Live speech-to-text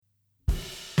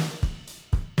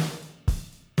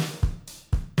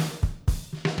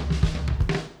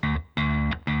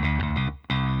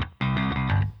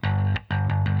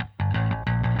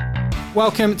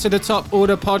Welcome to the Top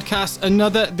Order podcast.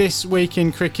 Another This Week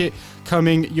in Cricket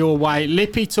coming your way.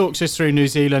 Lippy talks us through New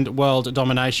Zealand world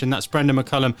domination. That's Brendan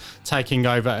McCullum taking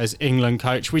over as England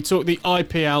coach. We talk the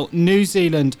IPL, New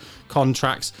Zealand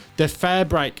contracts, the Fair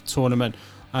Break tournament.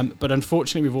 But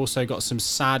unfortunately, we've also got some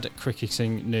sad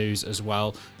cricketing news as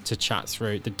well to chat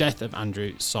through. The death of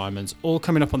Andrew Symonds. All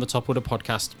coming up on the Top Order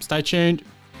podcast. Stay tuned.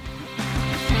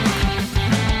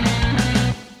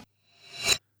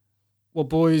 Well,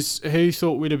 boys, who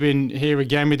thought we'd have been here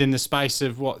again within the space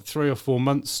of, 3 or 4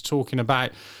 months talking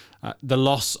about the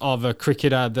loss of a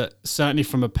cricketer that certainly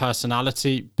from a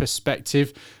personality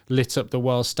perspective lit up the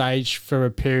world stage for a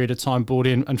period of time,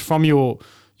 Baldy, and from your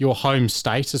home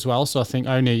state as well. So I think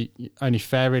only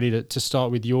fair really to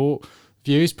start with your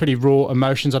views. Pretty raw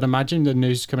emotions, I'd imagine. The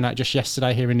news coming out just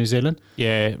yesterday here in New Zealand.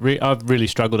 Yeah, I've really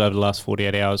struggled over the last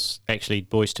 48 hours, actually,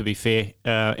 boys, to be fair.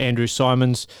 Andrew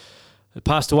Symonds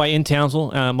passed away in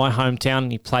Townsville, my hometown.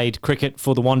 He played cricket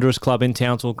for the Wanderers Club in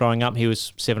Townsville growing up. He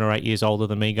was 7 or 8 years older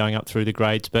than me going up through the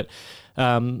grades, but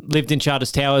lived in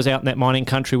Charters Towers out in that mining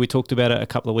country. We talked about it a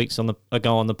couple of weeks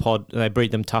ago on the pod. They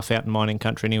breed them tough out in mining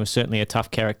country, and he was certainly a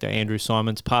tough character. Andrew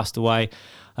Symonds passed away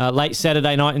late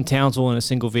Saturday night in Townsville in a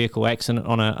single vehicle accident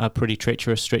on a pretty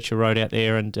treacherous stretch of road out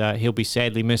there, and he'll be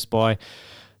sadly missed by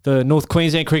the North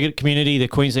Queensland cricket community, the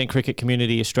Queensland cricket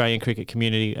community, Australian cricket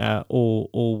community, all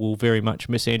will very much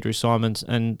miss Andrew Symonds.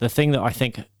 And the thing that I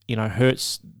think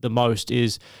hurts the most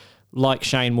is, like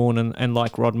Shane Warne and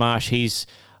like Rod Marsh, he's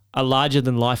a larger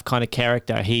than life kind of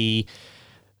character. He's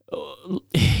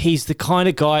the kind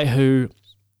of guy who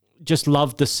just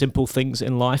loved the simple things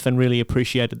in life and really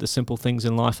appreciated the simple things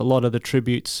in life. A lot of the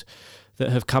tributes that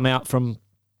have come out from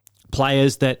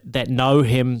players that know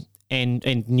him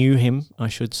and knew him, I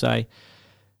should say,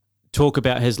 talk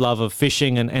about his love of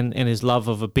fishing and his love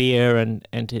of a beer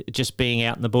and just being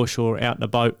out in the bush or out in a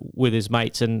boat with his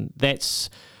mates. And that's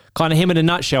kind of him in a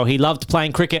nutshell. He loved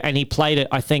playing cricket, and he played it,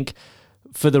 I think,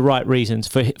 for the right reasons,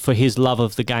 for his love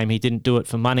of the game. He didn't do it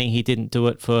for money. He didn't do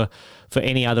it for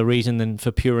any other reason than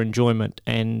for pure enjoyment.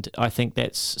 And I think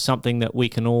that's something that we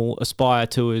can all aspire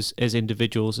to as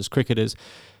individuals, as cricketers.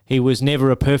 He was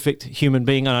never a perfect human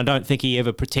being, and I don't think he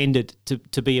ever pretended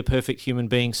to be a perfect human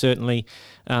being. Certainly,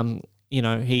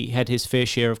 he had his fair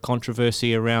share of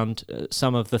controversy around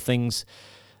some of the things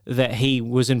that he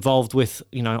was involved with,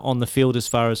 on the field as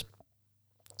far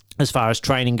as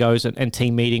training goes and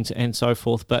team meetings and so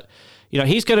forth. But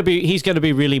he's going to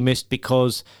be really missed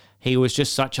because he was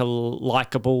just such a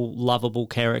likeable, lovable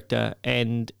character.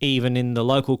 And even in the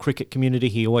local cricket community,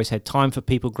 he always had time for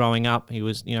people growing up. He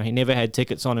was, he never had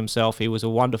tickets on himself. He was a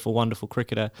wonderful, wonderful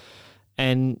cricketer.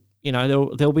 And,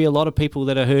 there'll be a lot of people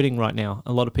that are hurting right now.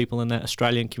 A lot of people in that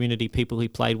Australian community, people he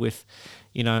played with,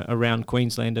 around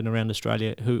Queensland and around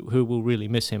Australia who will really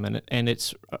miss him. And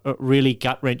it's really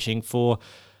gut-wrenching for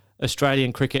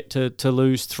Australian cricket to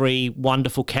lose 3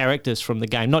 wonderful characters from the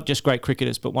game, not just great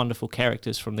cricketers, but wonderful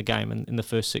characters from the game in the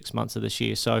first 6 months of this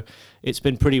year. So it's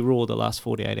been pretty raw the last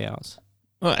 48 hours.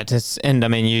 Well,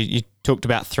 you talked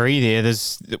about 3 there.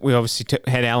 We obviously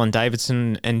had Alan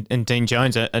Davidson and Dean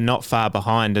Jones are not far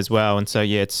behind as well. And so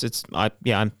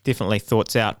I'm definitely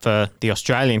thoughts out for the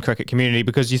Australian cricket community,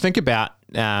 because you think about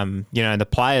the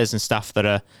players and stuff that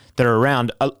are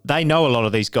around. They know a lot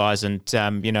of these guys, and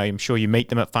I'm sure you meet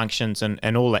them at functions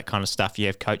and all that kind of stuff. You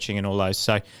have coaching and all those.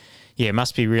 So yeah, it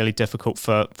must be really difficult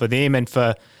for them and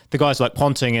for the guys like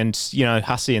Ponting and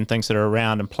Hussey and things that are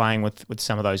around and playing with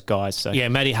some of those guys. So yeah,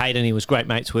 Matty Hayden, he was great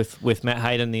mates with Matt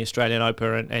Hayden, the Australian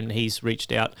opener, and he's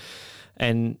reached out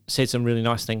and said some really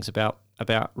nice things about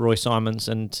Roy Symonds.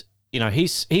 And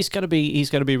he's going to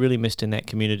be really missed in that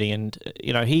community. And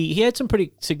he had some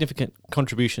pretty significant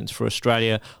contributions for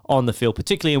Australia on the field,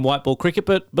 particularly in white ball cricket,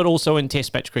 but also in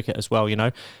Test match cricket as well. His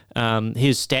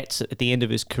stats at the end of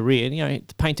his career,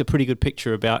 paint a pretty good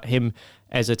picture about him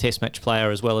as a Test match player,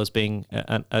 as well as being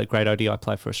a great ODI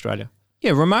player for Australia.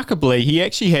 Yeah, remarkably, he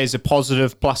actually has a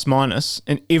positive plus-minus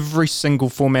in every single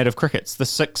format of cricket. It's the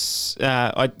 6.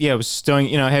 I was doing,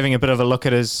 having a bit of a look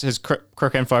at his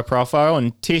Cricket Info profile,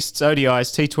 and Tests,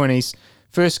 ODIs, T20s,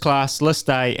 First Class, List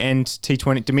A, and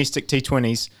T20 domestic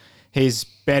T20s. His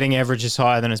batting average is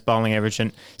higher than his bowling average,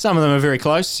 and some of them are very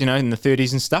close, in the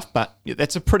 30s and stuff. But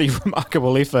that's a pretty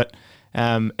remarkable effort.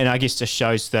 And I guess just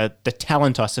shows the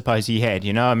talent, I suppose, he had.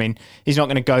 He's not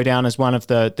going to go down as one of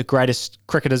the greatest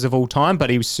cricketers of all time, but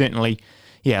he was certainly,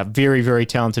 a very, very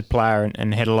talented player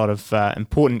and had a lot of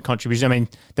important contributions.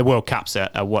 The World Cups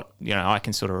are what, I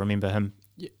can sort of remember him.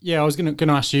 Yeah, I was going to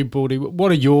ask you, Baldy,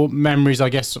 what are your memories, I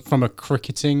guess, from a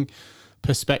cricketing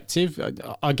perspective?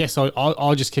 I guess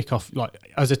I'll just kick off, like,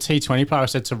 as a T20 player. I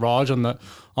said to Raj on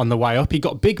on the way up. He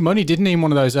got big money, didn't he, in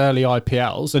one of those early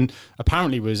IPLs, and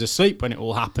apparently was asleep when it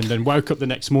all happened and woke up the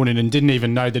next morning and didn't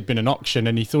even know there'd been an auction,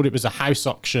 and he thought it was a house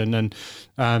auction. And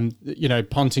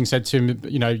Ponting said to him,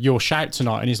 your shout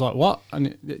tonight, and he's like, what?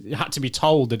 And it had to be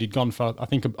told that he'd gone for, I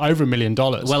think, over $1 million.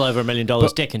 Well over $1 million,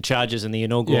 deck and charges in the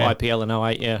inaugural IPL in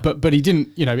 08, yeah. But he didn't,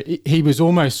 he was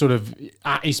almost sort of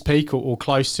at his peak or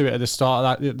close to it at the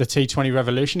start of the T20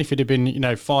 revolution. If it had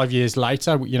been, 5 years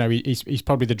later, he's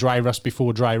probably the Dre Russ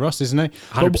before Dre Russ, isn't he?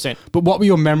 100%. But what were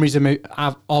your memories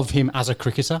of him as a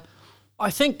cricketer? I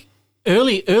think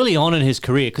early on in his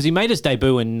career, because he made his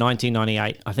debut in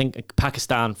 1998, I think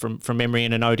Pakistan from memory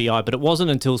in an ODI, but it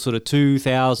wasn't until sort of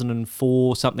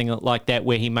 2004, something like that,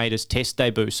 where he made his test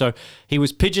debut. So he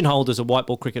was pigeonholed as a white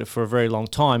ball cricketer for a very long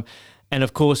time. And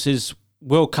of course, his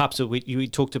World Cups, we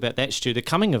talked about that, Stu. The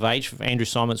coming of age for Andrew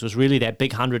Symonds was really that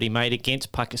big 100 he made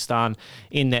against Pakistan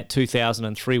in that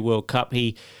 2003 World Cup.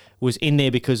 He was in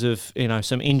there because of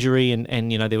some injury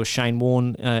and there was Shane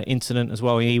Warne incident as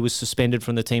well. He was suspended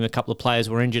from the team. A couple of players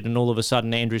were injured, and all of a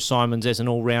sudden Andrew Symonds, as an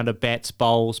all-rounder, bats,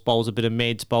 bowls a bit of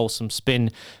meds, bowls some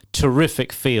spin.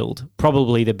 Terrific field,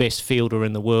 probably the best fielder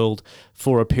in the world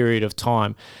for a period of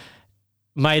time.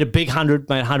 Made a big 100,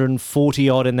 made 140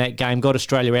 odd in that game, got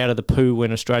Australia out of the poo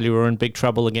when Australia were in big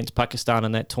trouble against Pakistan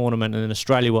in that tournament, and then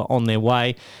Australia were on their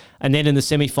way. And then in the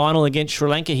semi-final against Sri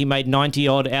Lanka, he made 90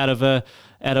 odd out of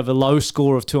a low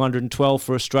score of 212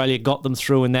 for Australia, got them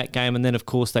through in that game, and then of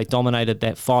course they dominated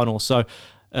that final. So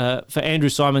for Andrew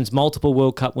Symonds, multiple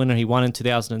World Cup winner, he won in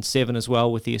 2007 as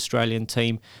well with the Australian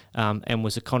team, and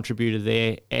was a contributor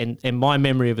there. And my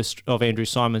memory of Andrew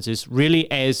Symonds is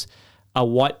really as a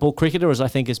white ball cricketer, as I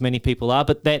think as many people are,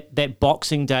 but that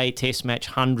Boxing Day Test match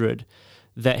 100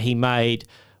 that he made,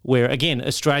 where again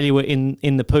Australia were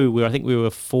in the poo, where I think we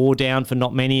were 4 down for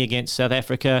not many against South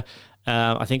Africa.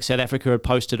 I think South Africa had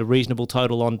posted a reasonable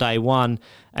total on day one,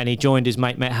 and he joined his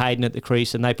mate Matt Hayden at the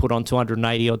crease, and they put on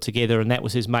 280 odd together, and that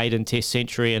was his maiden Test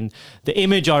century. And the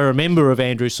image I remember of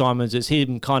Andrew Symonds is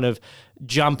him kind of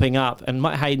jumping up, and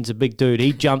Matt Hayden's a big dude.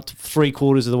 He jumped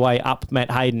 3/4 of the way up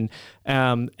Matt Hayden,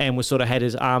 and was sort of had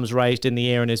his arms raised in the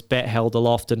air and his bat held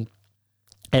aloft, and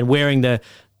wearing the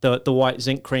white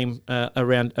zinc cream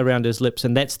around his lips,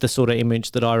 and that's the sort of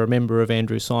image that I remember of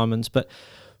Andrew Symonds. But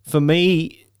for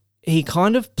me, he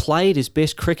kind of played his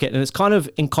best cricket, and it's kind of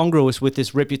incongruous with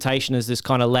this reputation as this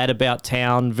kind of lad about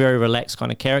town, very relaxed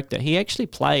kind of character. He actually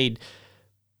played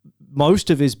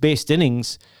most of his best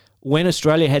innings when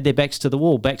Australia had their backs to the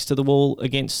wall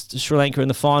against Sri Lanka in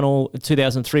the final,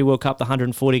 2003 World Cup, the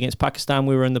 140 against Pakistan,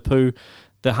 we were in the poo.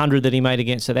 The 100 that he made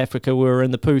against South Africa, we were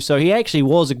in the poo. So he actually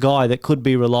was a guy that could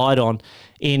be relied on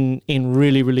in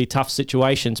really, really tough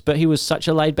situations. But he was such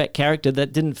a laid-back character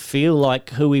that didn't feel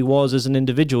like who he was as an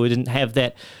individual. He didn't have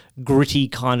that gritty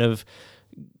kind of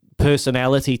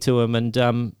personality to him. And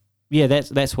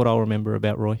that's what I'll remember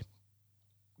about Roy.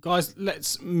 Guys,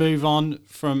 let's move on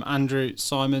from Andrew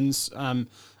Symonds.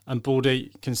 And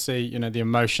Baldy, can see the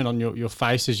emotion on your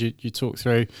face as you talk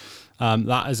through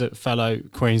that as a fellow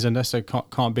Queenslander, so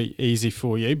can't be easy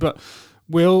for you. But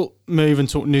we'll move and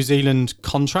talk New Zealand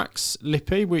contracts,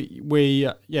 Lippy. We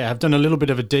have done a little bit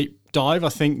of a deep dive. I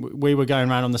think we were going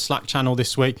around on the Slack channel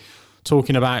this week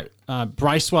talking about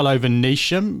Bracewell over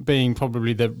Neesham being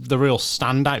probably the real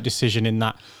standout decision in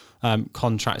that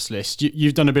contracts list.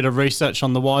 You've done a bit of research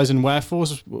on the whys and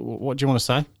wherefores. What do you want to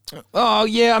say? Oh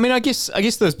yeah, I mean, I guess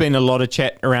there's been a lot of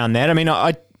chat around that. I mean,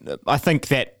 I think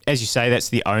that, as you say, that's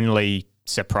the only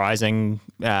surprising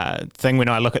thing when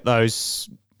I look at those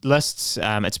lists.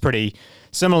 It's pretty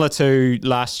similar to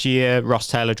last year. Ross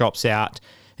Taylor drops out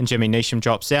and Jimmy Neesham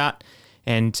drops out,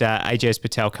 and Ajaz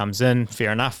Patel comes in.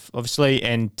 Fair enough, obviously,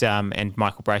 and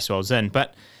Michael Bracewell's in,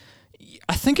 but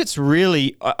I think it's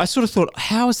really, I sort of thought,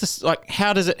 how is this,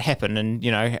 how does it happen?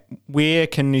 And, where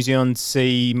can New Zealand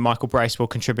see Michael Bracewell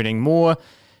contributing more?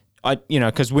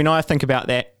 Because when I think about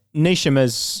that, Neesham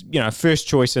is, first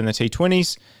choice in the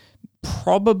T20s,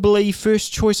 probably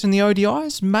first choice in the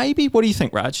ODIs, maybe? What do you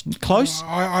think, Raj? Close?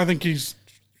 I think he's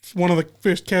one of the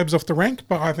first cabs off the rank,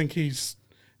 but I think he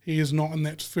is not in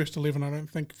that first 11, I don't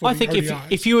think, for the ODIs.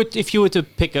 if you were to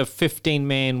pick a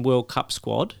 15-man World Cup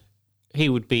squad, he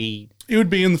would be... He would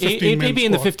be in the 15-man squad. He'd be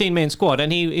in the 15-man squad,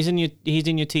 and he's in your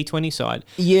T20 side.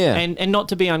 Yeah. And not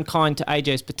to be unkind to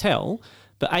Ajaz Patel,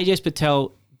 but Ajaz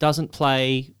Patel doesn't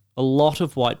play a lot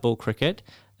of white ball cricket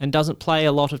and doesn't play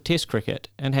a lot of test cricket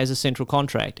and has a central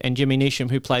contract. And Jimmy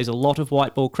Neesham, who plays a lot of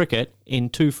white ball cricket in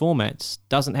 2 formats,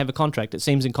 doesn't have a contract. It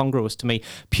seems incongruous to me,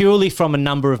 purely from a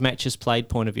number of matches played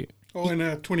point of view. Or in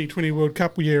a 2020 World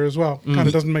Cup year as well. Kind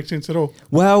of doesn't make sense at all.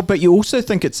 Well, but you also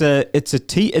think it's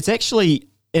actually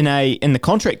in the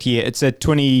contract year, it's the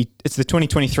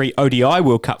 2023 ODI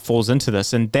World Cup falls into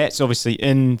this, and that's obviously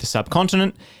in the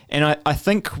subcontinent. And I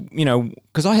think,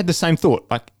 because I had the same thought,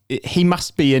 like he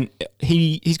must be in,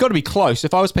 he's got to be close.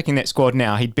 If I was picking that squad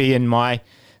now, he'd be in my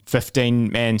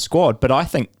 15-man squad. But I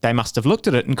think they must have looked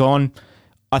at it and gone,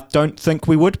 I don't think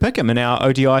we would pick him in our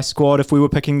ODI squad if we were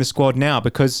picking the squad now,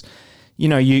 because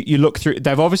you look through,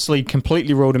 they've obviously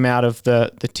completely ruled him out of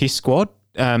the test squad.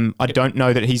 I don't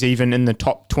know that he's even in the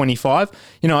top 25.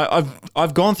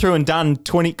 I've gone through and done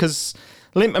 20, because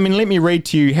let me read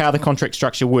to you how the contract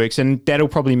structure works, and that'll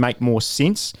probably make more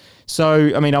sense.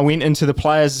 So, I went into the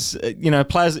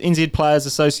NZ Players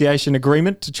Association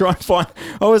agreement to try and find.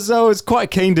 I was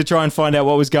quite keen to try and find out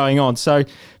what was going on. So,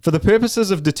 for the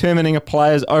purposes of determining a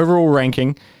player's overall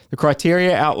ranking, the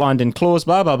criteria outlined in clause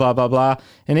blah blah blah blah blah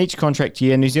in each contract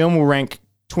year, New Zealand will rank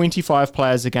 25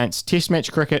 players against Test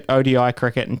match cricket, ODI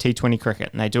cricket, and T20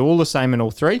 cricket, and they do all the same in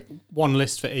all three. One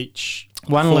list for each.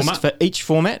 List for each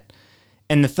format.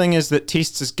 And the thing is that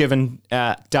Tests is given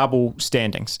double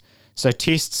standings. So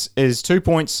Tests is 2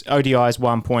 points, ODI is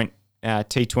 1 point,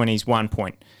 T20 is 1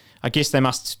 point. I guess they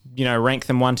must, rank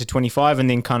them 1 to 25 and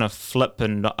then kind of flip.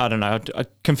 And I don't know, I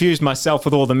confused myself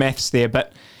with all the maths there,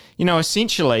 but.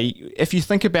 Essentially, if you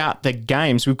think about the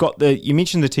games, we've got you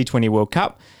mentioned the T20 World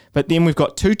Cup, but then we've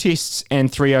got 2 tests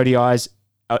and 3 ODIs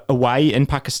away in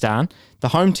Pakistan. The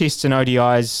home tests and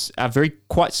ODIs are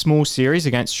quite small series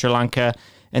against Sri Lanka,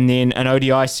 and then an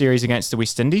ODI series against the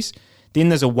West Indies. Then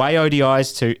there's away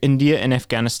ODIs to India and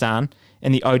Afghanistan,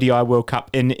 and the ODI World Cup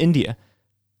in India.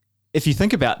 If you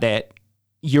think about that,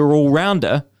 your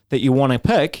all-rounder that you want to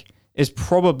pick is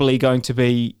probably going to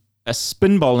be a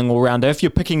spin bowling all-rounder if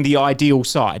you're picking the ideal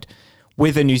side.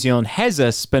 Whether New Zealand has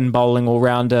a spin bowling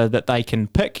all-rounder that they can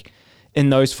pick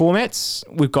in those formats,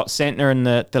 we've got Santner in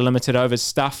the limited overs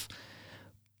stuff.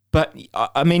 But,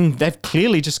 they've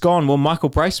clearly just gone, well, Michael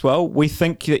Bracewell, we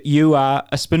think that you are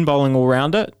a spin bowling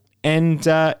all-rounder. And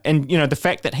the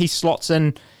fact that he slots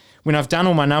in, when I've done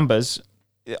all my numbers,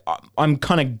 I'm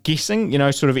kind of guessing,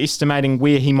 sort of estimating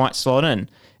where he might slot in.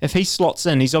 If he slots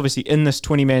in, he's obviously in this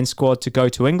 20-man squad to go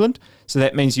to England. So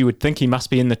that means you would think he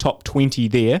must be in the top 20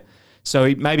 there.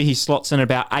 So maybe he slots in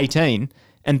about 18.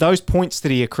 And those points that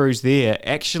he accrues there,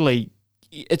 actually,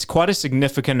 it's quite a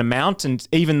significant amount. And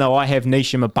even though I have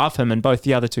Neesham above him in both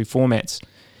the other two formats,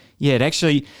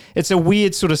 it's a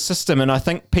weird sort of system. And I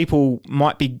think people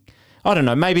might be, I don't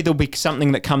know, maybe there'll be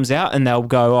something that comes out and they'll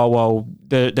go, oh, well,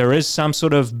 there is some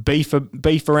sort of beef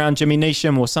around Jimmy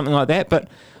Neesham or something like that. But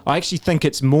I actually think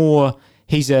it's more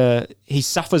he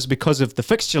suffers because of the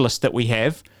fixture list that we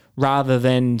have rather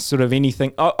than sort of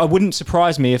anything. I wouldn't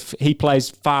surprise me if he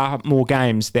plays far more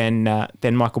games than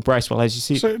Michael Bracewell, as you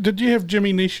said. So did you have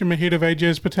Jimmy Neesham ahead of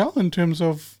Ajaz Patel in terms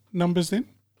of numbers then?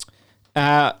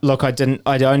 Look, I didn't.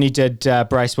 I only did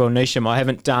Bracewell Neesham. I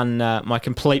haven't done my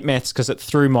complete maths because it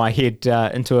threw my head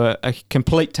into a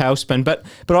complete tailspin. But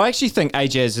I actually think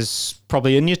Ajaz is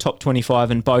probably in your top 25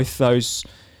 in both those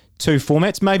two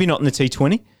formats. Maybe not in the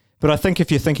T20, but I think if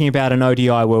you're thinking about an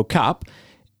ODI World Cup,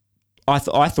 I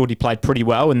thought he played pretty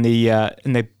well in the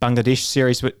Bangladesh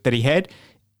series that he had.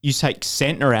 You take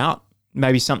Santner out,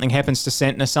 maybe something happens to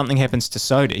Santner, something happens to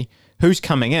Sodhi. Who's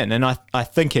coming in? And I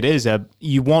think it is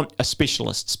you want a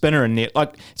specialist spinner in there.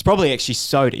 Like, it's probably actually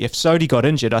Sodhi. If Sodhi got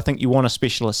injured, I think you want a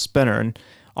specialist spinner, and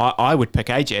I would pick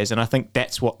Ajaz, and I think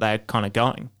that's what they're kind of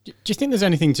going. Do you think there's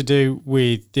anything to do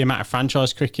with the amount of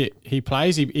franchise cricket he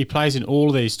plays? He plays in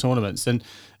all these tournaments, and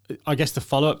I guess the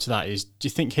follow-up to that is, do you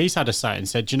think he's had a say and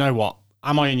said, do you know what,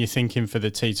 am I in your thinking for the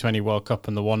T20 World Cup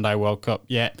and the One Day World Cup?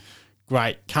 Yeah,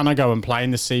 great. Can I go and play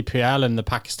in the CPL and the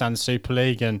Pakistan Super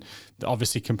League and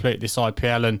obviously complete this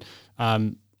IPL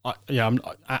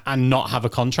and not have a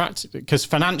contract? Because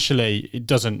financially, it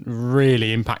doesn't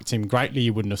really impact him greatly,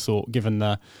 you wouldn't have thought, given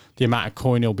the amount of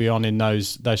coin he'll be on in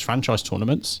those franchise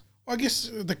tournaments. I guess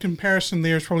the comparison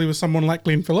there is probably with someone like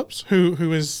Glenn Phillips,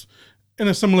 who is in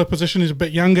a similar position. He's a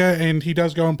bit younger, and he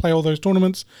does go and play all those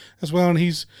tournaments as well. And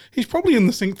he's probably in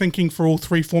the thinking for all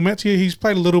three formats here. He's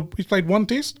played one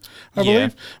test, I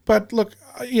believe. But look,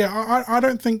 I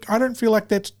don't feel like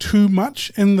that's too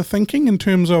much in the thinking in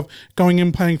terms of going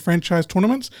and playing franchise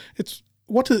tournaments. It's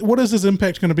what is his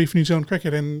impact going to be for New Zealand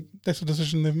cricket, and that's a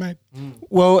decision they've made.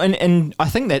 Well, and I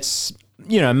think that's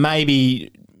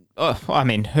maybe.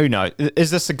 Who knows? Is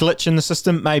this a glitch in the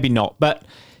system? Maybe not, but.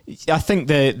 I think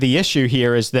the issue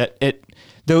here is that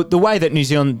the way that New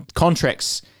Zealand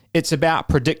contracts, it's about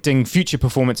predicting future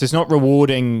performance. It's not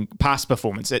rewarding past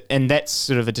performance, and that's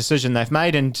sort of a decision they've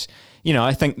made. And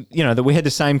I think that we had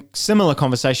similar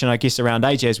conversation, I guess, around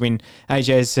Ajaz when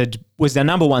Ajaz was their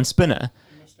number one spinner,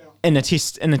 in a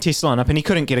test lineup, and he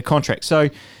couldn't get a contract. So,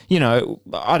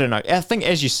 I don't know. I think,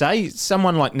 as you say,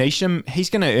 someone like Neesham, he's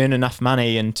going to earn enough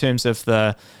money in terms of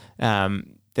the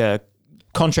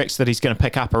contracts that he's going to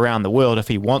pick up around the world if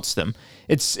he wants them.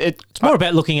 It's more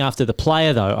about looking after the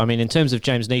player, though. I mean, in terms of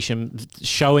James Neesham,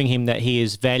 showing him that he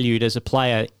is valued as a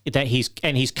player, that he's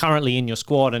currently in your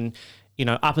squad, and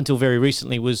up until very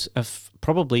recently was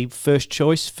probably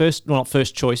not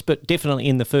first choice, but definitely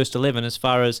in the first 11 as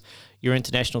far as your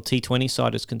international T20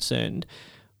 side is concerned.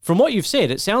 From what you've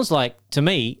said, it sounds like to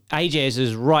me Ajaz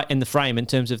is right in the frame in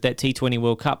terms of that T20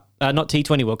 World Cup, not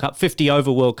T20 World Cup, 50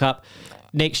 over World Cup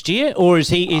next year, or is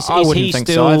he think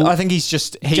still? So. I think he's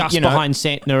just behind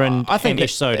Santner and I think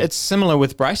Ish Sodhi. It's similar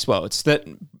with Bracewell. It's that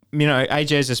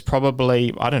Ajaz is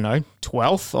probably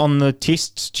 12th on the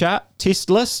test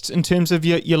list in terms of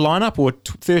your lineup, or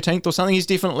 13th or something. He's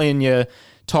definitely in your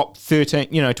top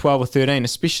 13, 12 or 13,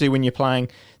 especially when you're playing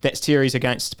that series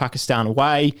against Pakistan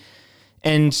away.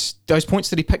 And those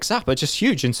points that he picks up are just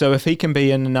huge. And so if he can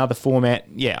be in another format,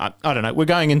 I don't know. We're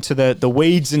going into the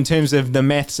weeds in terms of the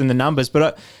maths and the numbers.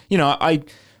 But, I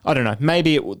don't know.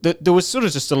 Maybe there was sort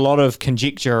of just a lot of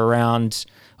conjecture around,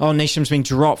 Neesham's been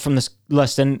dropped from this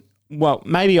list. And, well,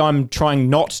 maybe I'm trying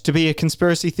not to be a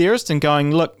conspiracy theorist and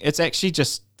going, look, it's actually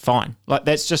just fine. Like,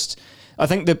 that's just... I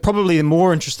think that probably the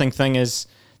more interesting thing is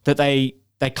that they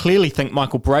clearly think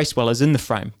Michael Bracewell is in the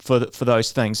frame for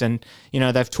those things. And,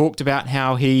 they've talked about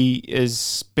how he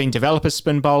is being developed as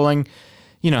spin bowling.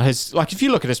 If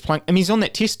you look at his he's on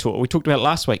that test tour. We talked about it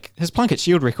last week. His Plunkett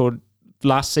Shield record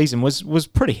last season was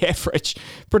pretty average.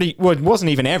 It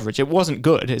wasn't even average. It wasn't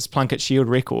good, his Plunkett Shield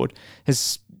record.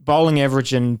 His bowling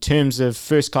average in terms of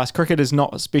first-class cricket is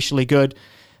not especially good.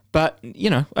 But,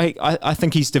 I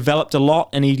think he's developed a lot,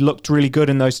 and he looked really good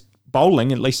in those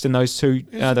bowling, at least in those two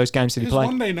those games that he played. His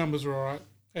one-day numbers are all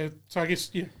right. So I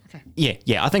guess, okay.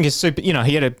 Yeah. I think his super, he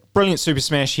had a brilliant super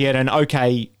smash. He had an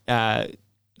okay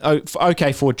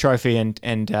Ford Trophy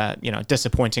and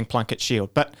disappointing Plunkett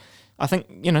Shield. But I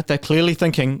think, they're clearly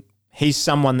thinking he's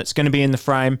someone that's going to be in the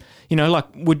frame.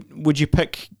 Would you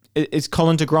pick, is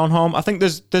Colin de Gronholm? I think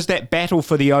there's that battle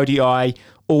for the ODI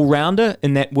all-rounder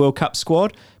in that World Cup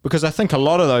squad, because I think a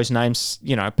lot of those names,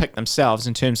 pick themselves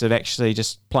in terms of actually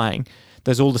just playing.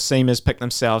 There's all the seamers pick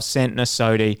themselves, Santner,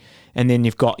 Sodhi, and then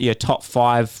you've got your top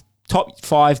five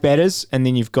batters, and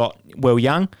then you've got Will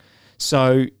Young.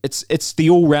 So it's the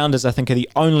all-rounders, I think, are the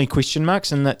only question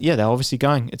marks, and that, they're obviously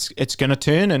going. It's going to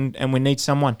turn, and we need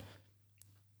someone.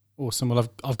 Awesome. Well,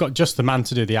 I've got just the man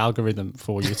to do the algorithm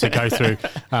for you to go through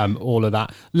all of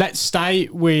that. Let's stay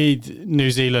with New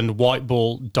Zealand white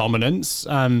ball dominance.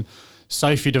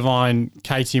 Sophie Devine,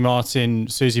 Katie Martin,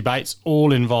 Susie Bates,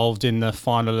 all involved in the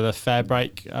final of the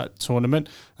Fairbreak tournament.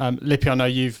 Lippy, I know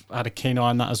you've had a keen eye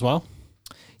on that as well.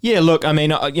 Yeah, look, I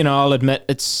mean, I'll admit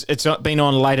it's been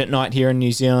on late at night here in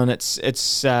New Zealand.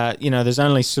 It's there's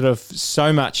only sort of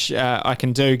so much I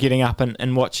can do getting up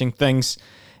and watching things.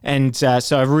 And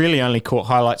so I've really only caught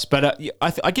highlights, but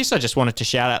I guess I just wanted to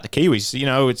shout out the Kiwis.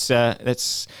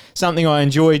 It's something I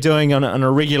enjoy doing on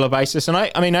a regular basis. And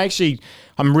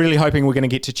I'm really hoping we're going to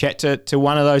get to chat to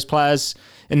one of those players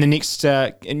in the next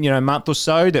month or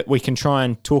so, that we can try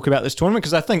and talk about this tournament,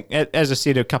 because I think, as I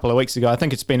said a couple of weeks ago, I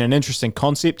think it's been an interesting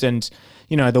concept, and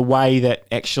the way that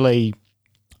actually,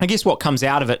 I guess what comes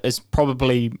out of it is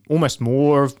probably almost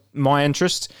more of my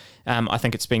interest. I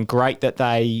think it's been great that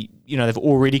they've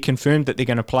already confirmed that they're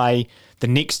going to play the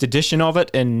next edition of it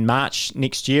in March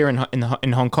next year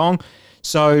in Hong Kong.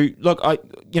 So look,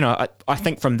 I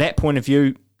think from that point of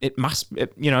view,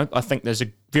 I think there's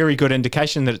a very good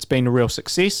indication that it's been a real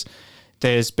success.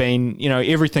 There's been,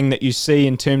 everything that you see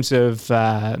in terms of,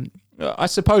 I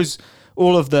suppose,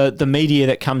 all of the media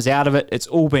that comes out of it. It's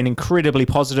all been incredibly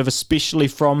positive, especially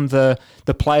from the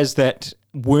players that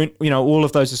weren't, all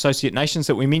of those associate nations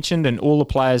that we mentioned, and all the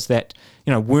players that,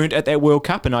 weren't at that World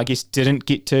Cup and I guess didn't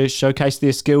get to showcase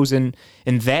their skills in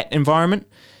that environment.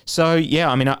 So,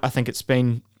 I think it's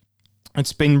been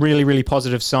really, really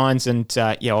positive signs, and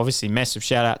obviously massive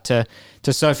shout out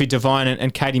to Sophie Devine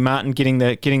and Katie Martin getting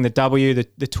the W,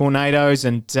 the Tornadoes,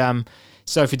 and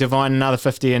Sophie Devine another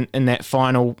 50 in that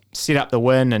final, set up the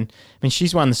win. And I mean,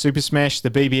 she's won the Super Smash,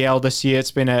 the BBL this year.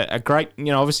 It's been a great,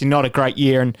 obviously not a great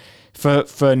year and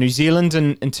for New Zealand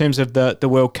in terms of the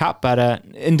World Cup, but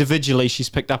individually she's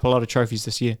picked up a lot of trophies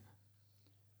this year.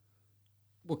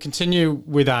 We'll continue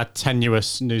with our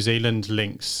tenuous New Zealand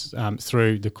links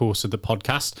through the course of the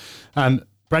podcast.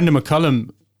 Brendan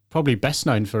McCullum, probably best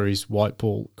known for his white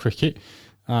ball cricket,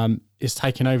 is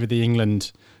taking over the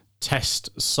England Test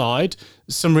side.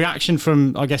 Some reaction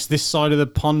from, I guess, this side of the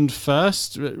pond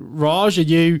first. Raj, are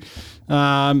you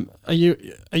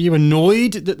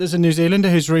annoyed that there's a New Zealander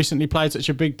who's recently played such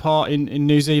a big part in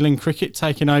New Zealand cricket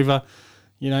taking over,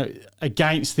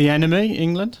 against the enemy,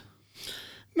 England?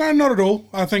 No, not at all.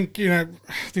 I think, there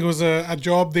was a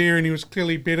job there and he was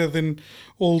clearly better than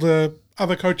all the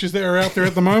other coaches that are out there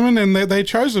at the moment, and they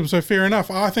chose him, so fair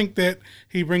enough. I think that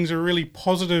he brings a really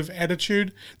positive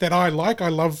attitude that I like. I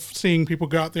love seeing people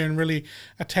go out there and really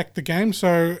attack the game,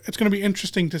 so it's going to be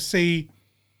interesting to see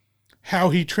how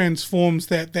he transforms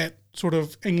that sort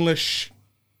of English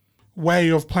way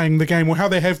of playing the game, or how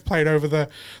they have played over the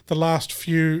last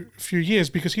few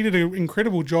years, because he did an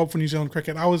incredible job for New Zealand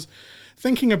cricket. I was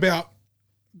thinking about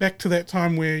back to that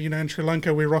time where, in Sri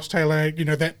Lanka, where Ross Taylor,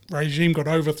 that regime got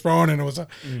overthrown and it was a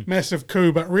massive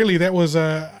coup. But really, that was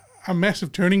a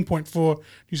massive turning point for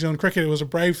New Zealand cricket. It was a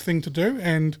brave thing to do.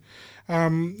 And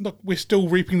look, we're still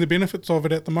reaping the benefits of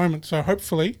it at the moment. So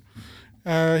hopefully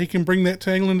he can bring that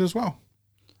to England as well.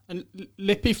 And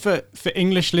Lippy, for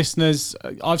English listeners,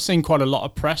 I've seen quite a lot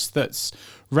of press that's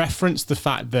referenced the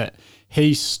fact that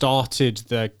he started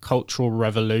the cultural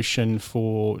revolution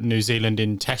for New Zealand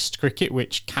in Test cricket,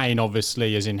 which Kane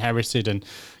obviously has inherited and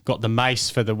got the mace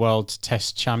for the World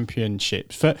Test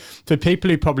Championship. For people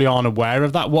who probably aren't aware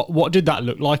of that, what did that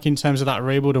look like in terms of that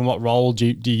rebuild, and what role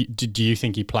do you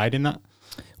think he played in that?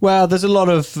 Well, there's a lot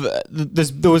of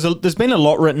there's been a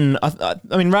lot written.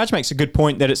 I mean, Raj makes a good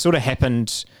point that it sort of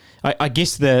happened. I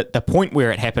guess the point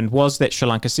where it happened was that Sri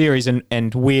Lanka series,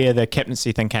 and where the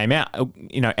captaincy thing came out,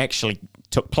 actually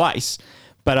took place.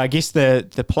 But I guess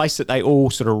the place that they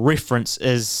all sort of reference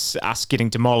is us getting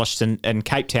demolished in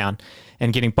Cape Town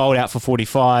and getting bowled out for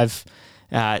 45.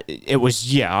 It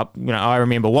was, I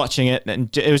remember watching it,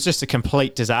 and it was just a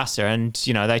complete disaster. And,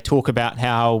 they talk about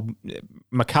how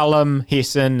McCullum,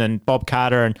 Hesson and Bob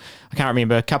Carter, and I can't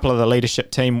remember, a couple of the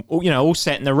leadership team, all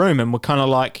sat in the room and were kind of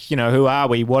like, who are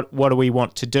we? What do we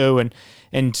want to do?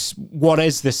 And what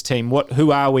is this team?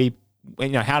 Who are we?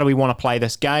 How do we want to play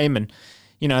this game? And,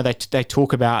 they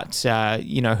talk about,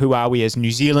 who are we as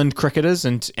New Zealand cricketers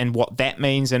and what that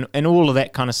means and all of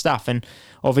that kind of stuff. And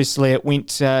obviously it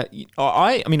went,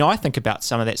 I think about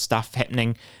some of that stuff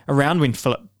happening around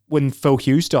when Phil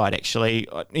Hughes died, actually.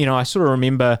 I sort of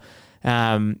remember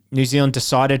New Zealand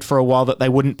decided for a while that they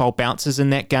wouldn't bowl bouncers in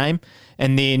that game.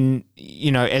 And then,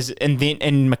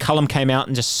 and McCullum came out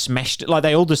and just smashed it. Like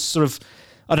they all just sort of,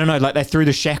 I don't know, like they threw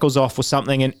the shackles off or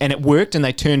something, and it worked, and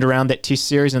they turned around that Test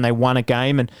series and they won a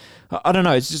game. And I don't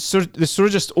know, it's just there's sort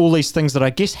of just all these things that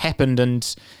I guess happened,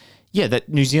 and that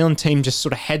New Zealand team just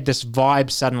sort of had this vibe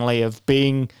suddenly of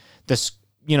being this,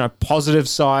 positive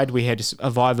side. We had a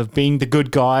vibe of being the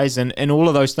good guys and all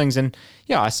of those things. And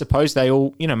I suppose they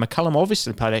all, McCullum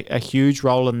obviously played a huge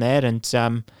role in that.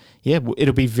 And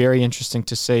it'll be very interesting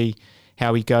to see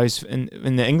how he goes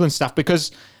in the England stuff,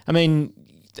 because,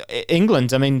 England,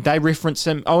 they reference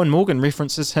him. Owen Morgan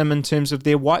references him in terms of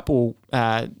their white ball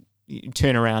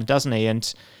turnaround, doesn't he?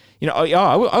 And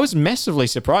I was massively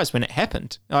surprised when it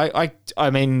happened.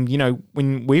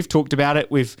 When we've talked about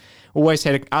it, we've always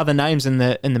had other names in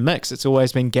the mix. It's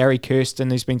always been Gary Kirsten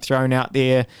who's been thrown out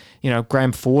there.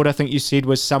 Graham Ford, I think you said,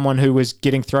 was someone who was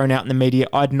getting thrown out in the media.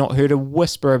 I'd not heard a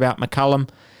whisper about McCullum.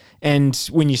 And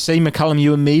when you see McCullum,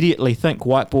 you immediately think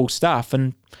white ball stuff.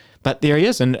 But there he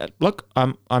is, and look,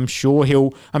 I'm sure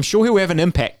he'll have an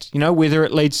impact. Whether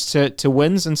it leads to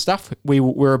wins and stuff,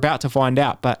 we're about to find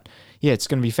out. But it's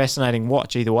going to be fascinating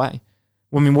watch either way.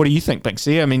 What do you think,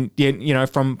 Binksy?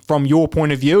 From your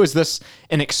point of view, is this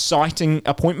an exciting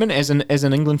appointment as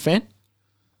an England fan?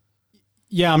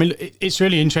 Yeah, it's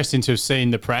really interesting to have seen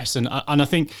the press, and I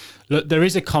think, look, there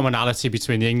is a commonality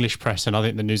between the English press and I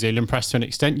think the New Zealand press to an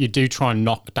extent. You do try and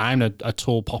knock down a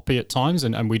tall poppy at times,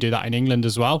 and we do that in England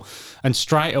as well. And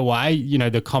straight away,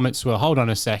 the comments were, hold on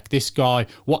a sec, this guy,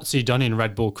 what's he done in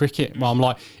red ball cricket? Well, I'm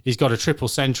like, he's got a triple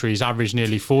century, he's averaged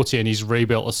nearly 40, and he's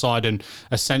rebuilt a side and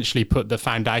essentially put the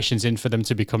foundations in for them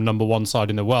to become number one side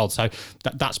in the world. So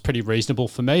that's pretty reasonable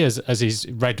for me as his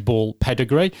red ball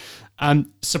pedigree.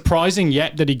 Surprising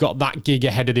yet that he got that gig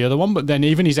ahead of the other one, but then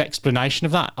even his explanation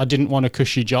of that, I didn't want a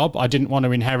cushy job. I didn't want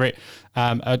to inherit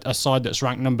a side that's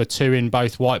ranked number 2 in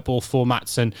both white ball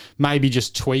formats and maybe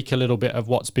just tweak a little bit of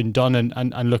what's been done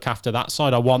and look after that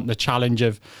side. I want the challenge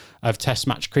of Test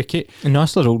match cricket. A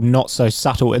nice little not so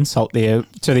subtle insult there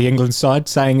to the England side,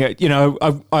 saying they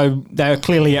are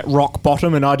clearly at rock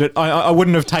bottom, and I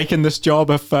wouldn't have taken this job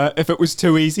if it was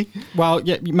too easy. Well,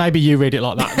 yeah, maybe you read it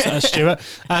like that, Stuart.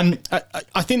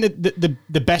 I think that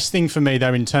the best thing for me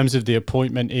though in terms of the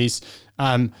appointment is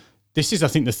this is, I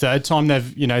think, the third time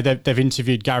they've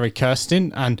interviewed Gary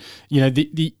Kirsten, and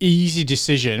the easy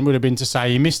decision would have been to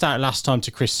say he missed out last time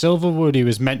to Chris Silverwood. He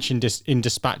was mentioned in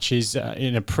dispatches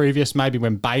in a previous, maybe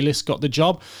when Bayliss got the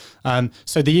job.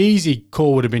 So the easy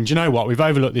call would have been, do you know what? We've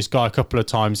overlooked this guy a couple of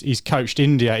times. He's coached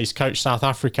India. He's coached South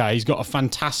Africa. He's got a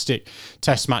fantastic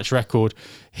Test match record.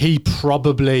 He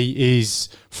probably is,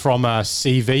 from a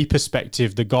CV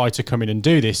perspective, the guy to come in and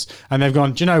do this. And they've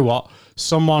gone, do you know what?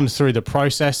 Someone through the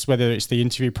process, whether it's the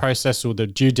interview process or the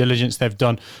due diligence they've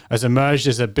done, has emerged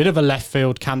as a bit of a left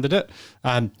field candidate.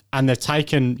 And they've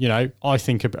taken, I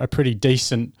think a pretty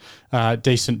decent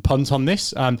punt on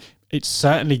this. It's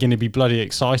certainly going to be bloody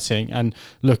exciting. And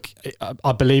look,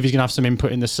 I believe he's going to have some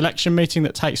input in the selection meeting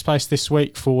that takes place this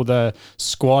week for the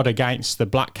squad against the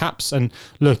Black Caps. And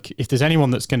look, if there's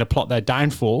anyone that's going to plot their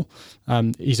downfall,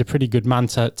 he's a pretty good man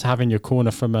to have in your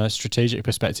corner from a strategic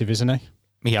perspective, isn't he?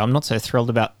 Yeah, I'm not so thrilled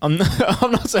about I'm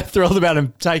not so thrilled about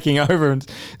him taking over. And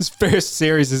his first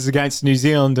series is against New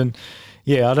Zealand, and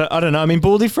yeah, I don't know. I mean,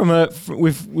 Baldy,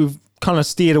 we've kind of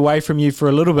steered away from you for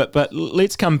a little bit, but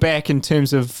let's come back in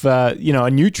terms of a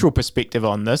neutral perspective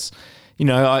on this.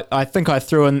 I think I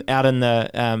threw out in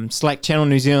the Slack channel,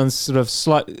 New Zealand's sort of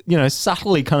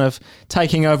subtly kind of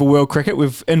taking over world cricket.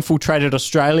 We've infiltrated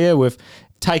Australia. We've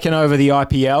taken over the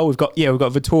IPL. We've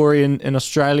got Vittoria in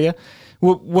Australia.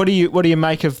 What do you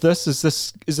make of this? Is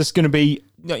this going to be,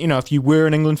 if you were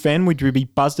an England fan, would you be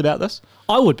buzzed about this?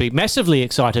 I would be massively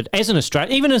excited.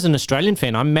 Even as an Australian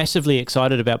fan, I'm massively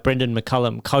excited about Brendan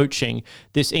McCullum coaching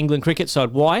this England cricket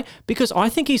side. Why? Because I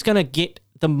think he's going to get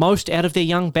the most out of their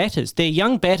young batters. They're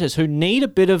young batters who need a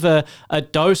bit of a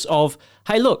dose of,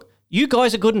 hey, look, you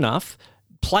guys are good enough.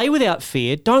 Play without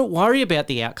fear. Don't worry about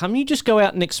the outcome. You just go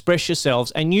out and express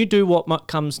yourselves and you do what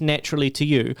comes naturally to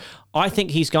you. I think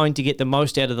he's going to get the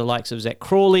most out of the likes of Zach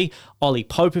Crawley, Ollie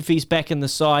Pope if he's back in the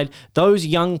side, those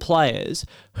young players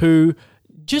who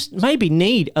just maybe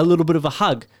need a little bit of a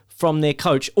hug from their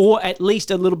coach, or at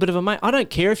least a little bit of a mate. I don't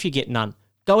care if you get none.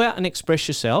 Go out and express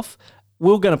yourself.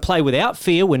 We're going to play without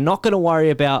fear. We're not going to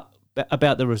worry about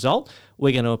the result.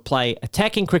 We're going to play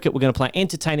attacking cricket. We're going to play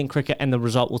entertaining cricket, and the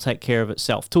result will take care of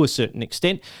itself to a certain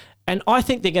extent. And I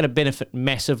think they're going to benefit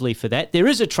massively for that. There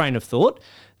is a train of thought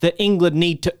that England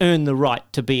need to earn the right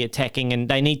to be attacking, and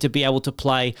they need to be able to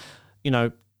play,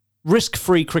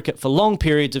 risk-free cricket for long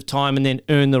periods of time and then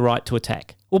earn the right to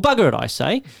attack. Well, bugger it, I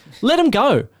say. Let them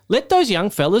go. Let those young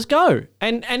fellas go.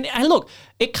 And look,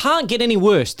 it can't get any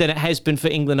worse than it has been for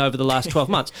England over the last 12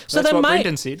 months. So That's what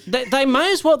Brendan said. They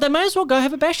may as well go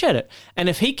have a bash at it. And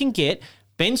if he can get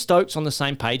Ben Stokes on the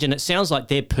same page, and it sounds like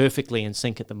they're perfectly in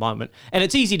sync at the moment. And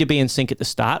it's easy to be in sync at the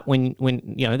start when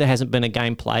there hasn't been a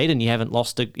game played and you haven't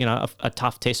lost a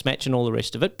tough test match and all the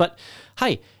rest of it. But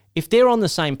hey, if they're on the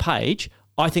same page,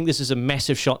 I think this is a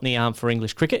massive shot in the arm for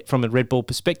English cricket from a red ball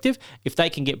perspective. If they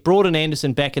can get Broad and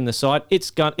Anderson back in the side,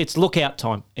 it's lookout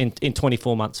time in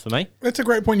 24 months for me. That's a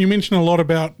great point. You mentioned a lot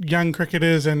about young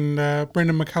cricketers and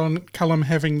Brendan McCullum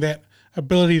having that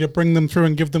ability to bring them through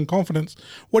and give them confidence.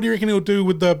 What do you reckon he'll do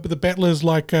with the battlers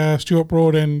like Stuart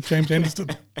Broad and James Anderson?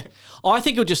 I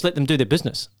think he'll just let them do their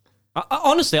business.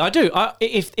 Honestly, I do.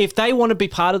 If they want to be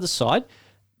part of the side,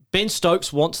 Ben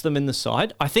Stokes wants them in the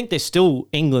side. I think they're still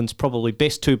England's probably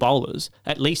best two bowlers,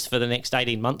 at least for the next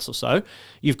 18 months or so.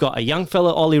 You've got a young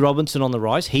fella, Ollie Robinson, on the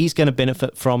rise. He's going to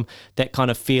benefit from that kind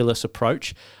of fearless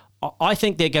approach. I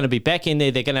think they're going to be back in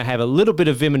there. They're going to have a little bit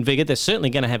of vim and vigour. They're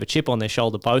certainly going to have a chip on their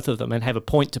shoulder, both of them, and have a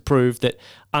point to prove that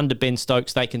under Ben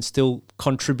Stokes they can still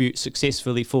contribute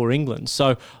successfully for England.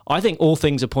 So I think all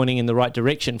things are pointing in the right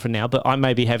direction for now, but I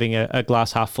may be having a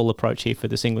glass half full approach here for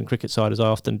this England cricket side, as I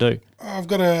often do. I've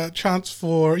got a chance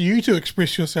for you to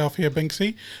express yourself here,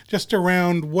 Binksy, just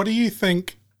around what do you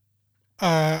think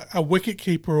a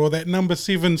wicketkeeper or that number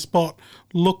 7 spot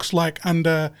looks like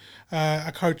under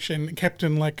a coach and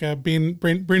captain like Brendan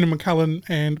McCullum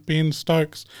and Ben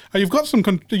Stokes. You've got some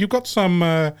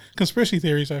conspiracy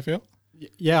theories, I feel.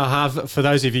 Yeah, I have. For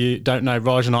those of you who don't know,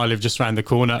 Raj and I live just around the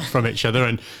corner from each other,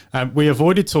 and we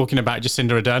avoided talking about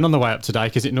Jacinda Ardern on the way up today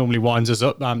because it normally winds us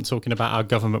up talking about our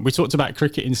government. We talked about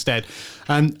cricket instead.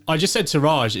 And I just said to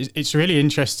Raj, it's really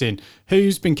interesting.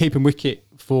 Who's been keeping wicket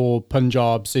for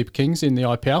Punjab Super Kings in the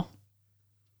IPL?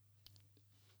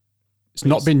 It's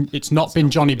not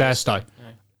been Johnny Bairstow. No.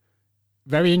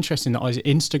 Very interesting that on his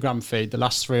Instagram feed the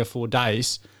last 3 or 4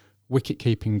 days, wicket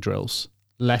keeping drills.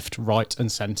 Left, right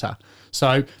and centre.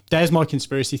 So there's my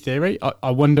conspiracy theory.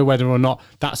 I wonder whether or not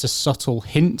that's a subtle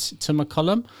hint to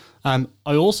McCullum.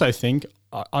 I also think,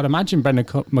 I'd imagine Brendan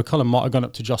McCullum might have gone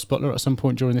up to Joss Butler at some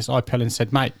point during this IPL and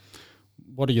said, mate,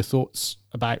 what are your thoughts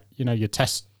about, your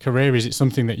Test career? Is it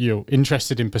something that you're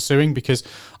interested in pursuing? Because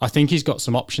I think he's got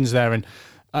some options there. And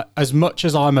as much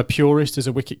as I'm a purist as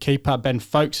a wicket keeper, Ben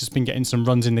Foakes has been getting some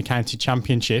runs in the county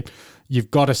championship.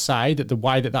 You've got to say that the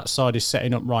way that side is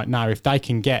setting up right now, if they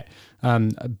can get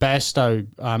Bairstow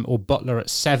or Butler at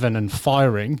 7 and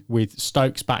firing, with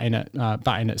Stokes batting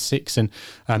at 6, and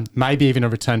maybe even a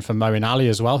return for Moeen Ali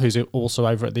as well, who's also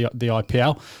over at the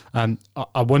IPL.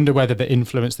 I wonder whether the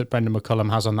influence that Brendan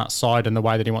McCullum has on that side and the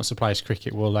way that he wants to play his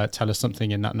cricket will tell us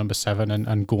something in that number 7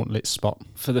 and gauntlet spot.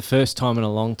 For the first time in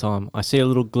a long time, I see a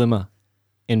little glimmer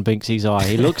in Binksy's eye.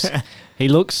 He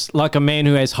looks like a man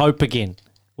who has hope again,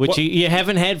 which you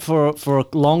haven't had for a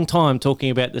long time,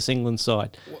 talking about this England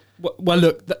side. Well,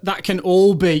 look, that can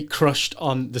all be crushed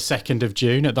on the 2nd of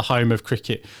June at the home of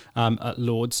cricket at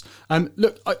Lords.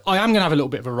 Look, I am going to have a little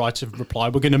bit of a right of reply.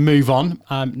 We're going to move on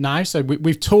now. So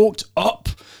we've talked up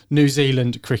New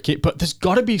Zealand cricket, but there's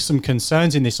got to be some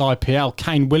concerns in this IPL.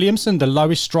 Kane Williamson, the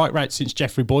lowest strike rate since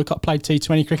Geoffrey Boycott played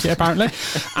T20 cricket, apparently.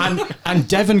 and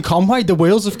Devon Conway, the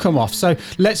wheels have come off. So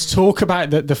let's talk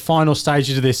about the final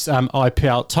stages of this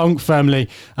IPL. Tongue firmly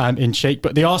in cheek,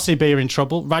 but the RCB are in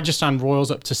trouble. Rajasthan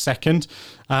Royals up to 2nd.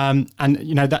 And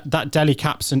that Delhi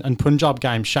Caps and Punjab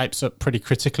game shapes up pretty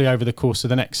critically over the course of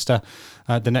the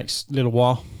next little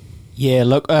while. Yeah,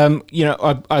 look,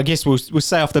 I guess we'll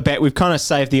say off the bat, we've kind of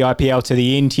saved the IPL to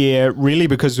the end here, really,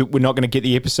 because we're not going to get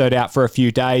the episode out for a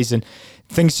few days, and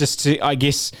things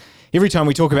every time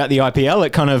we talk about the IPL,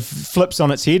 it kind of flips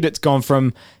on its head. It's gone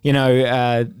from,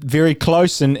 very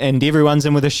close and everyone's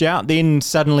in with a shout. Then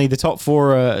suddenly the top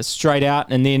 4 are straight out.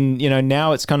 And then,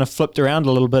 now it's kind of flipped around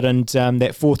a little bit. And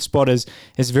that 4th spot is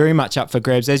very much up for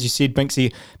grabs. As you said,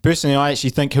 Binksy, personally, I actually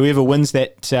think whoever wins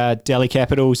that Delhi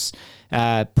Capitals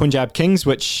Punjab Kings,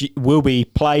 which will be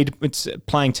played, it's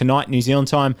playing tonight, New Zealand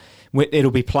time.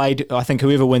 It'll be played. I think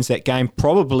whoever wins that game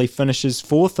probably finishes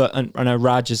 4th. I know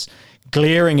Raj is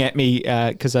glaring at me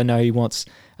because I know he wants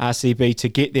RCB to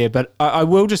get there. But I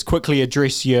will just quickly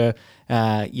address your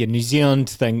New Zealand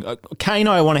thing. Kane,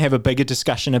 I want to have a bigger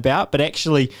discussion about, but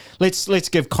actually let's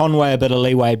give Conway a bit of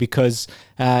leeway because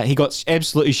he got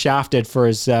absolutely shafted for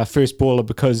his first baller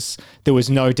because there was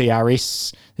no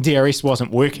DRS. The DRS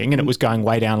wasn't working and it was going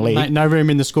way down leg. Mate, no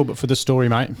room in the scorebook for the story,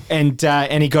 mate. And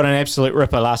he got an absolute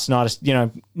ripper last night.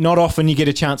 Not often you get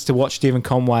a chance to watch Devon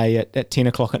Conway at 10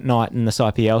 o'clock at night in this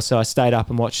IPL, so I stayed up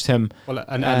and watched him. Well,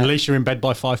 and at least you're in bed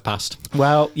by 5 past.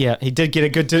 Well, yeah, he did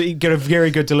get a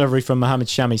very good delivery from Mohammad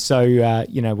Shami.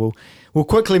 So we'll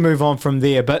quickly move on from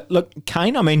there. But look,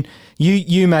 Kane, I mean,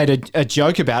 you made a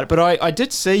joke about it, but I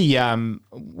did see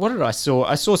what did I saw?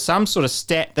 I saw some sort of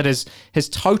stat that is his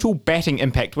total batting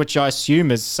impact, which I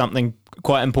assume is something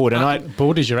quite important.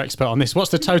 Baldy's your expert on this.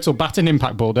 What's the total batting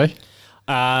impact, Baldy?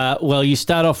 Well, you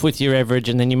start off with your average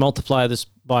and then you multiply this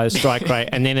by the strike rate,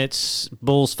 and then it's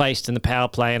balls faced in the power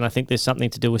play, and I think there's something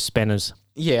to do with spinners.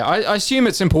 Yeah, I assume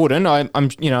it's important.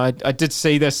 I did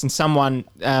see this, and someone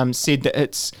said that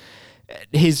it's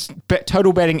his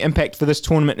total batting impact for this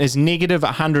tournament is negative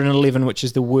 111, which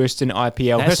is the worst in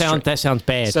IPL history. That sounds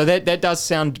bad. So that does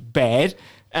sound bad.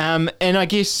 And I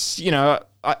guess,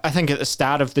 I think at the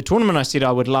start of the tournament, I said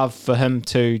I would love for him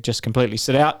to just completely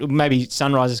sit out, maybe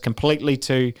Sunrisers completely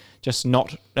to just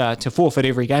not to forfeit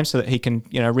every game so that he can,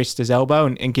 rest his elbow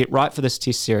and get right for this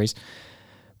Test series.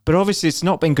 But obviously, it's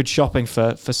not been good shopping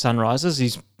for Sunrisers.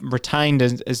 He's retained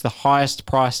as the highest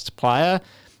priced player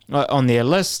on their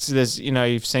list. There's,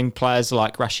 you've seen players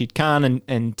like Rashid Khan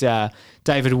and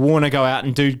David Warner go out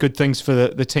and do good things for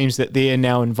the teams that they're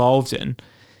now involved in.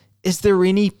 Is there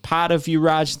any part of you,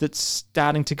 Raj, that's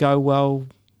starting to go, well,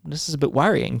 this is a bit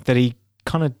worrying, that he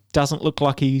kind of doesn't look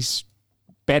like he's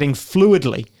batting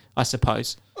fluidly, I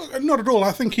suppose? Not at all.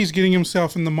 I think he's getting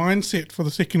himself in the mindset for the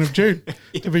 2nd of June,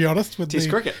 to be honest. With Test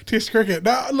cricket. Test cricket.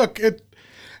 Now, look,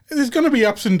 there's going to be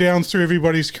ups and downs through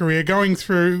everybody's career. Going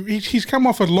through, he's come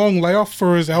off a long layoff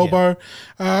for his elbow.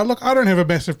 Yeah. Look, I don't have a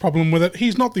massive problem with it.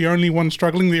 He's not the only one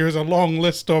struggling. There is a long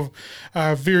list of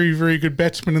very, very good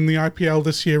batsmen in the IPL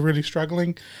this year really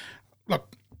struggling.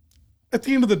 Look, at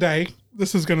the end of the day,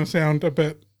 this is going to sound a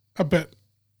bit.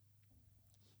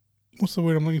 What's the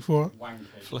word I'm looking for?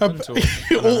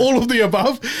 All of the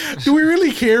above. Do we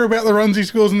really care about the runs he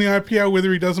scores in the IPL,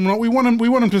 whether he does them or not? We want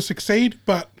him to succeed,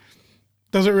 but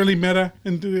does it really matter?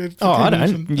 I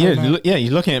don't. Yeah,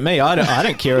 you're looking at me. I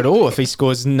don't care at all if he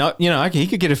scores. No, he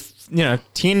could get a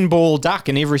 10 ball duck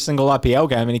in every single IPL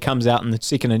game, and he comes out in the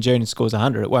 2nd of June and scores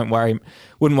 100. It wouldn't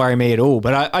worry me at all.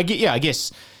 But I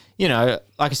guess like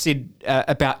I said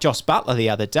about Joss Butler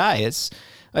the other day,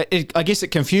 I guess it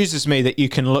confuses me that you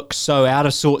can look so out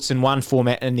of sorts in one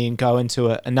format and then go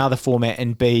into another format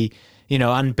and be,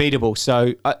 unbeatable.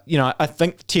 So, I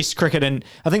think Test cricket, and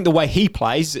I think the way he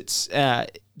plays, it's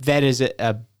that is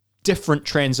a different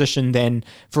transition than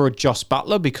for a Joss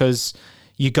Buttler, because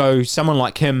you go, someone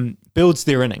like him builds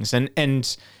their innings, and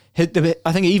I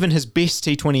think even his best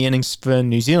T20 innings for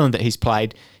New Zealand that he's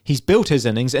played, he's built his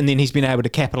innings and then he's been able to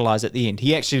capitalise at the end.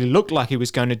 He actually looked like he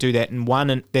was going to do that in one,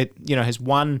 and that his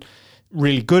one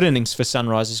really good innings for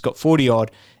Sunrisers got 40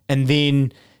 odd, and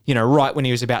then right when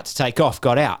he was about to take off,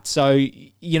 got out. So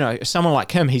someone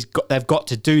like him, they've got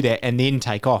to do that and then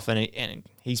take off, and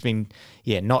he's been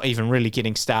not even really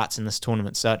getting starts in this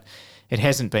tournament. So it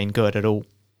hasn't been good at all.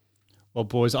 Well,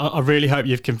 boys, I really hope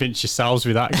you've convinced yourselves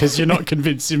with that, because you're not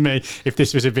convincing me. If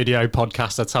this was a video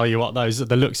podcast, I tell you what,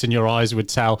 the looks in your eyes would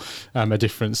tell a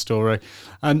different story.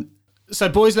 So,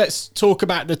 boys, let's talk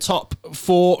about the top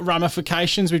 4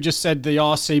 ramifications. We've just said the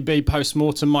RCB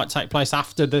post-mortem might take place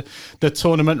after the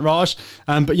tournament, Raj.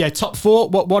 But yeah, top 4.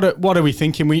 What are we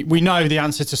thinking? We know the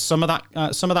answer to some of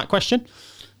that question.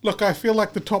 Look, I feel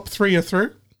like the top 3 are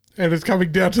through, and it's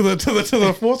coming down to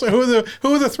the 4. So who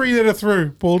are the 3 that are through,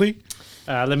 Baldy?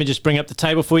 Let me just bring up the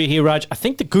table for you here, Raj. I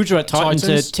think the Gujarat Titans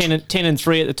are 10 and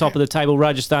 3 at the top of the table.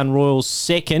 Rajasthan Royals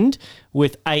second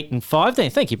with 8 and 5 there.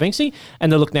 Thank you, Binksy.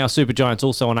 And the Lucknow Super Giants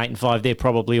also on 8 and 5. They're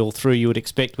probably all through, you would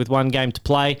expect, with one game to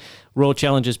play. Royal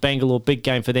Challengers Bangalore, big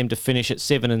game for them to finish at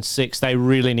 7 and 6. They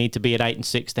really need to be at 8 and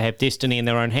 6 to have destiny in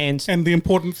their own hands. And the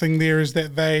important thing there is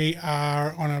that they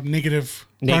are on a negative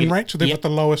run rate, so they've got the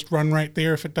lowest run rate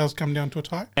there if it does come down to a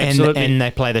tie. And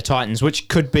they play the Titans, which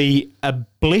could be a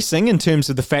blessing in terms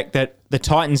of the fact that the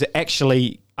Titans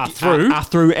actually are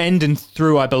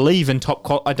through, I believe, in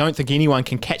top. I don't think anyone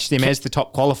can catch them as the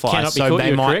top qualifiers, so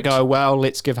they might go, well,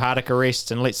 let's give Hardik a rest,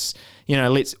 and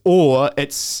or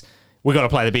it's we got to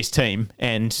play the best team,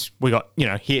 and we got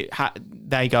here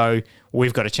they go,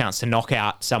 we've got a chance to knock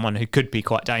out someone who could be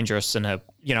quite dangerous in a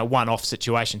one-off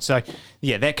situation. So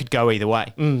yeah, that could go either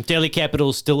way. Delhi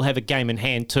Capitals still have a game in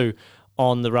hand too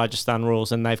on the Rajasthan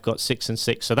Royals, and they've got 6 and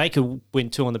 6, so they could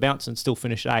win 2 on the bounce and still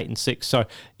finish at 8 and 6. So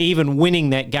even winning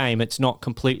that game, it's not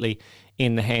completely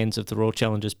in the hands of the Royal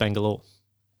Challengers Bangalore.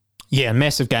 Yeah,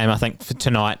 massive game, I think, for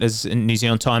tonight is in New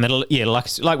Zealand time.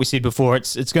 Like we said before,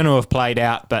 it's going to have played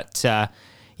out, but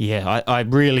I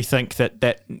really think that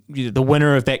the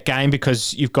winner of that game,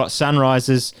 because you've got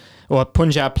Sunrisers, or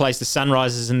Punjab plays the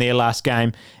Sunrisers in their last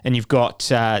game, and you've got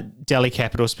Delhi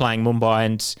Capitals playing Mumbai,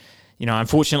 and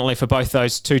unfortunately for both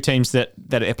those two teams that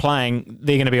are playing,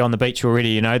 they're going to be on the beach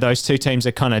already. Those two teams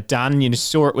are kind of done. You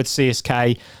saw it with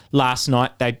CSK last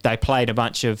night. They played a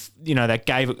bunch of, they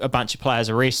gave a bunch of players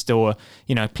a rest, or,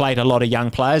 played a lot of young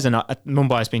players, and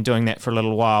Mumbai's been doing that for a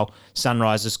little while.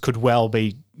 Sunrisers could well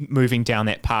be moving down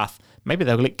that path. Maybe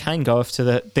they'll let Kane go off to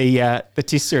the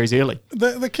Test series early.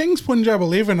 The Kings Punjab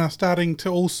 11 are starting to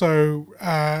also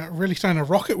really starting to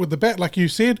rocket with the bat, like you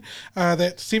said.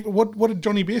 What did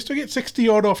Johnny Bairstow get? 60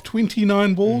 odd off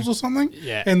 29 balls or something.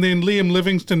 Yeah. And then Liam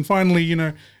Livingston finally,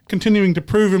 continuing to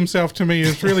prove himself to me,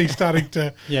 is really starting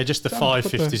to. Yeah, just the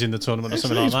 550s in the tournament or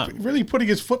something like that. Really putting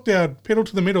his foot down, pedal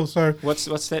to the metal. So what's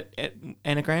that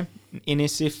anagram?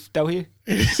 NSFW.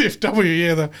 NSFW,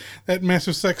 yeah, that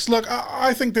massive 6. Look,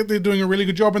 I think that they're doing a really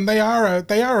good job, and they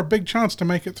are a big chance to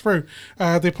make it through.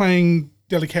 They're playing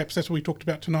Delhi Caps. That's what we talked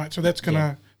about tonight. So that's going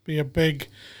to be a big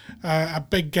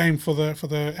game for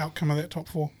the outcome of that top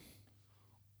 4.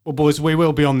 Well, boys, we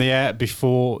will be on the air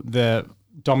before the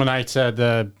Dominator,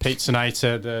 the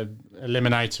Pizzanator, the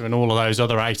Eliminator, and all of those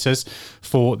other ators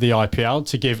for the IPL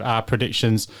to give our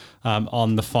predictions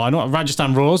on the final.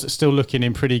 Rajasthan Royals still looking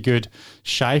in pretty good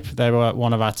shape. They were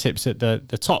one of our tips at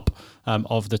the top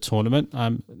of the tournament.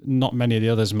 Not many of the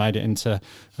others made it into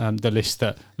the list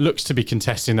that looks to be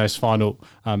contesting those final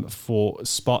 4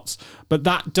 spots. But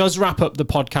that does wrap up the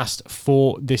podcast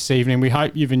for this evening. We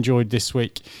hope you've enjoyed this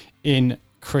week in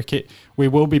cricket. We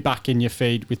will be back in your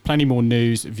feed with plenty more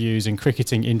news, views and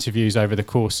cricketing interviews over the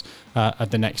course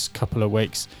of the next couple of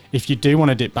weeks. If you do want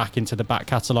to dip back into the back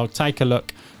catalogue, take a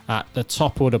look at the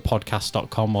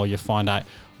toporderpodcast.com, while you find out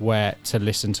where to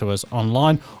listen to us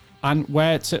online and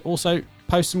where to also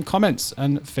post some comments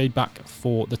and feedback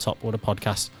for the Top Order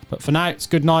podcast. But for now, it's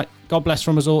good night. God bless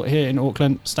from us all here in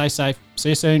Auckland. Stay safe. See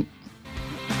you soon.